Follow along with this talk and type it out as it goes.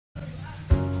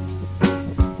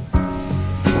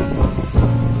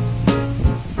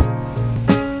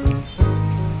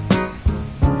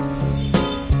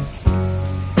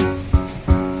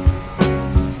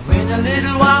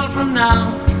now.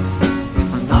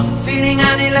 I'm not feeling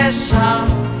any less sour.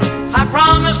 I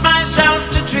promised myself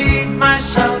to treat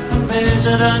myself and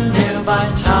visit a nearby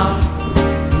tower.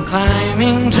 And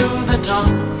climbing to the top,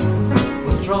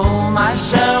 will throw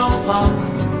myself up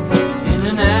in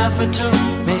an effort to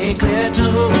make clear to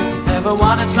whoever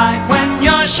what it's like when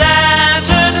you're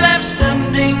shattered, left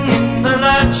standing in the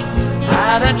lurch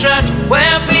at a church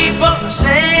where people are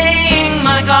saying,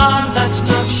 my God, that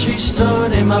stuff, she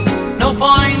stood him up. No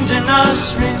point in us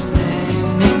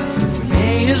remaining, we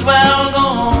may as well go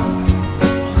home,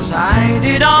 as I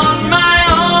did on my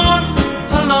own,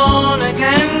 alone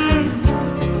again,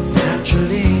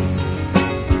 naturally.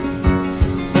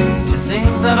 To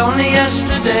think that only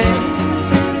yesterday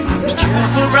I was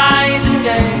cheerful, bright and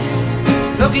gay,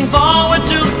 looking forward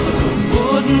to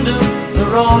wouldn't do the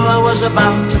role I was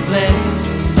about to play.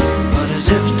 But as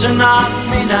if to knock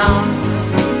me down,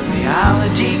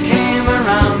 reality came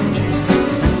around,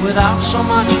 and without so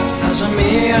much as a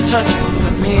mere touch,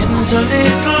 cut me into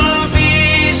little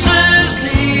pieces,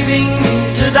 leaving me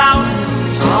to doubt.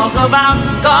 Talk about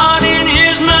God in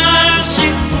His mercy,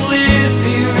 if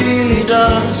He really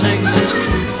does exist,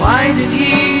 why did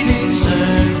He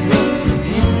deserve me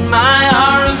in my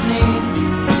hour of need?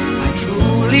 I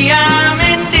truly am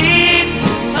indeed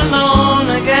alone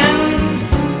again,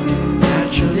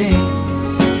 naturally.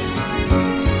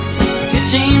 It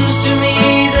seems to me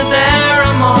that there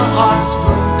are more hearts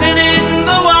broken in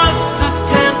the world that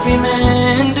can't be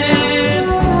mended,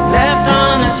 left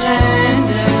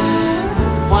unattended.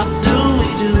 What do we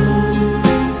do?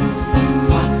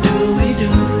 What do we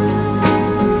do?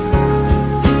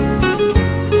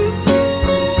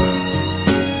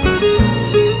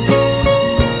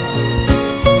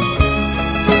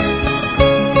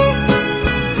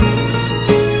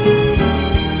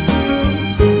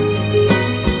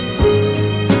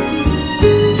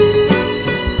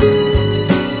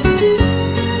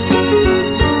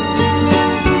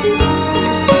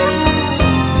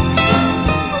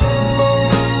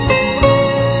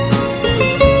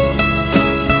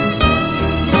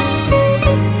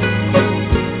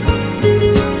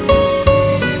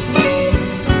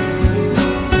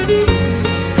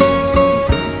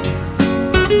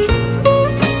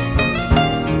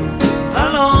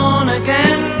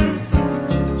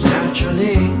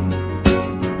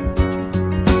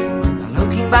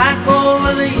 Back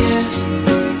over the years,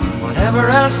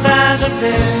 whatever else that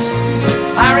appears,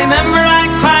 I remember I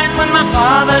cried when my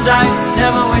father died,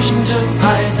 never wishing to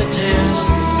hide the tears.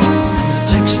 And at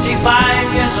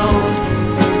 65 years old,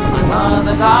 my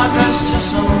mother, God rest her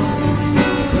soul,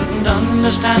 couldn't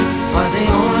understand why the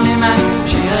only man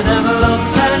she had ever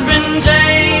loved had been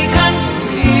taken,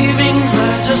 leaving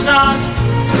her to start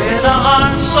with a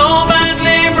heart so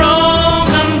badly broken.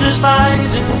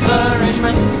 Despite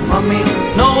encouragement from me,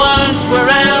 no words were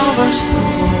ever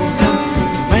spoken.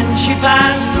 When she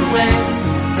passed away,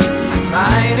 I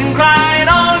cried and cried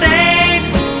all day,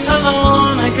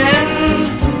 alone again,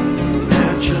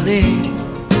 naturally.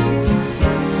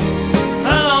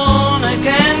 Alone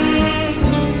again,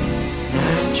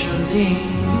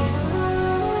 naturally.